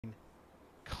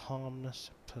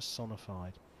calmness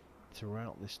personified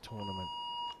throughout this tournament.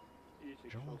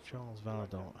 Jean-Charles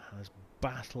Valladont has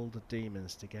battled the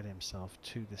demons to get himself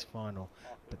to this final,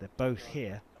 but they're both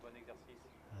here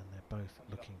and they're both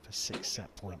looking for 6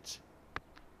 set points.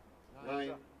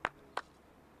 9.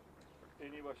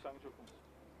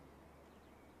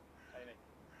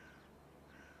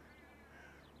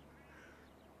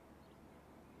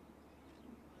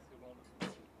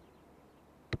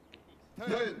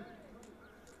 Great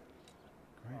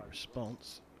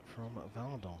response from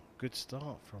Valladont. Good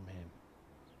start from him.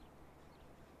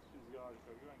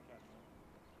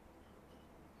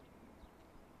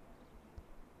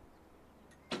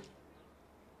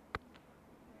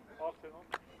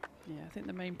 Yeah, I think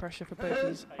the main pressure for both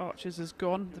these archers has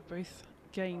gone. They've both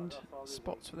gained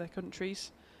spots for their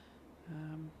countries.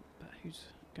 But who's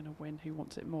going to win? Who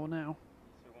wants it more now?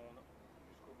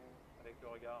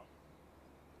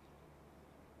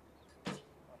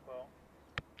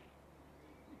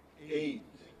 8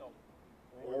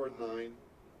 or 9. Well,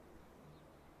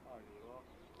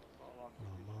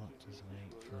 marked as an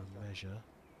 8 for a measure.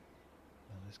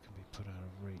 Now this can be put out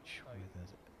of reach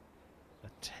with a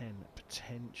 10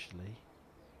 potentially.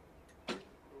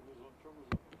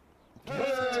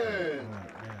 Hey!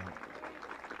 Right now,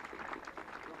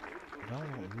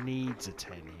 Valladont needs a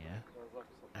 10 here,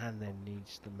 and then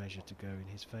needs the measure to go in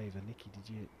his favour. Nikki, did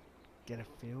you get a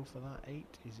feel for that 8?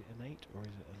 Is it an 8 or is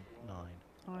it a 9?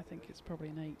 I think it's probably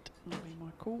an 8. That'll be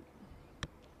my call.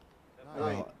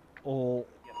 Right, all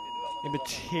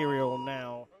immaterial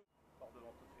now.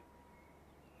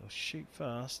 He'll shoot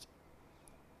first.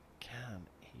 Can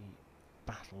he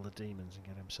battle the demons and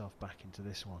get himself back into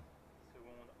this one?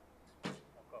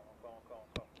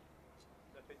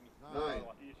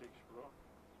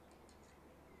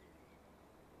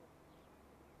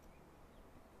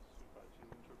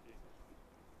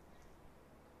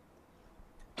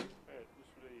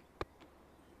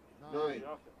 9.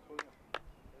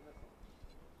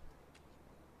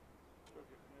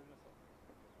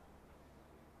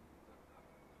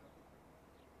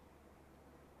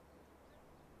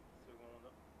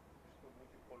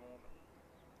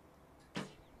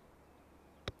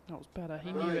 That was better.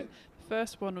 He knew it. The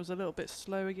first one was a little bit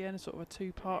slow again, sort of a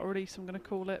 2-part release, I'm going to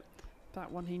call it.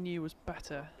 That one he knew was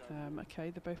better. Okay,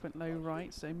 they both went low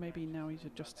right, so maybe now he's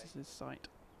adjusted his sight.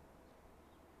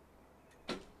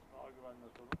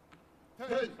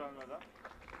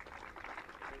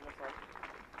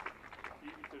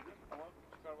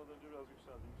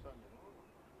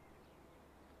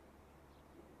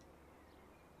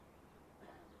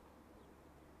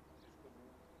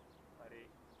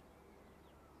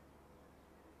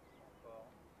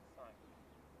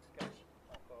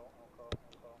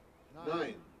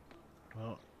 10.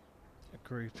 Well, a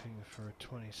grouping for a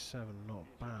 27, not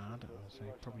bad. So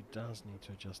he probably does need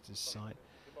to adjust his sight.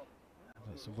 But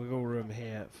there's a wiggle room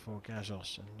here for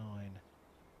Gazoz, and 9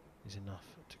 is enough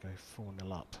to go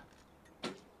 4-0 up.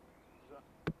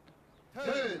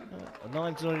 10.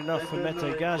 9's not enough for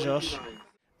Mete Gazoz.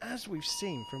 As we've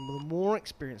seen from the more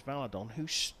experienced Valladont,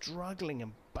 who's struggling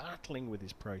and battling with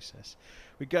his process.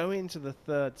 We go into the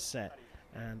 3rd set,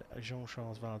 and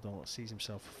Jean-Charles Valladont sees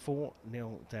himself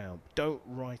 4-0 down. Don't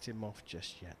write him off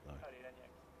just yet,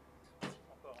 though.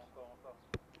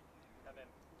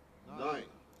 9.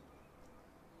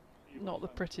 Not the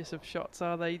prettiest of shots,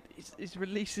 are they? His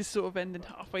release is sort of ending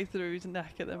halfway through his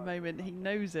neck at the moment. He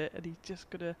knows it, and he's just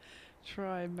got to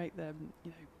try and make them,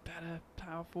 you know, better,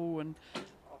 powerful, and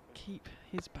keep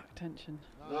his back tension.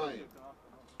 9.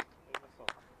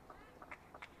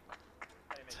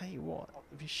 Tell you what,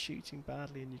 if you're shooting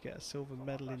badly and you get a silver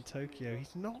medal in Tokyo,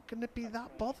 he's not going to be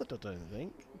that bothered, I don't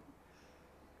think.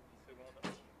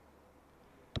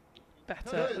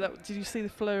 Better. Did you see the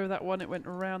flow of that one? It went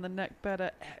around the neck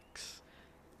better. X.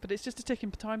 But it's just a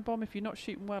ticking time bomb. If you're not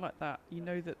shooting well like that, you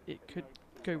know that it could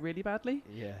go really badly.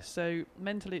 Yeah. So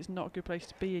mentally it's not a good place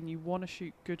to be, and you want to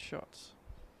shoot good shots.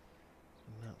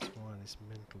 And that's why this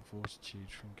mental fortitude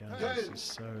from Gazoz is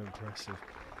so impressive.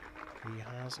 He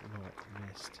has not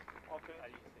missed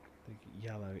the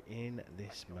yellow in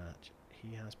this match.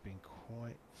 He has been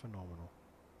quite phenomenal.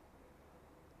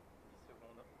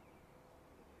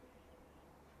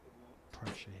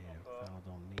 Pressure here.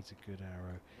 Valladont needs a good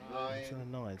arrow. Into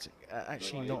the 9s.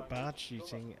 Actually not bad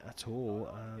shooting at all,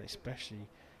 especially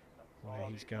where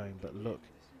he's going. But look,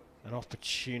 an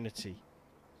opportunity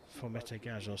for Mete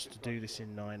Gazoz to do this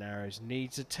in 9 arrows.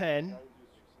 Needs a 10.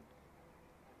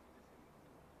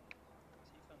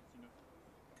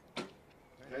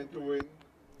 10 to win.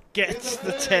 gets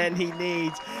the 10 he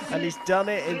needs, and he's done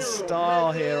it in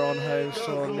style here on home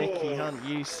soil. Nicky Hunt,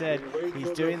 you said he's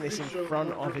doing this in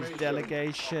front of his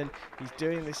delegation. He's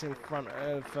doing this in front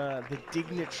of the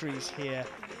dignitaries here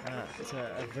at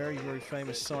a very, very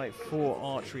famous site for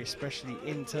archery, especially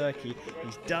in Turkey.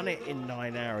 He's done it in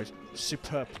 9 hours.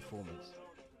 Superb performance.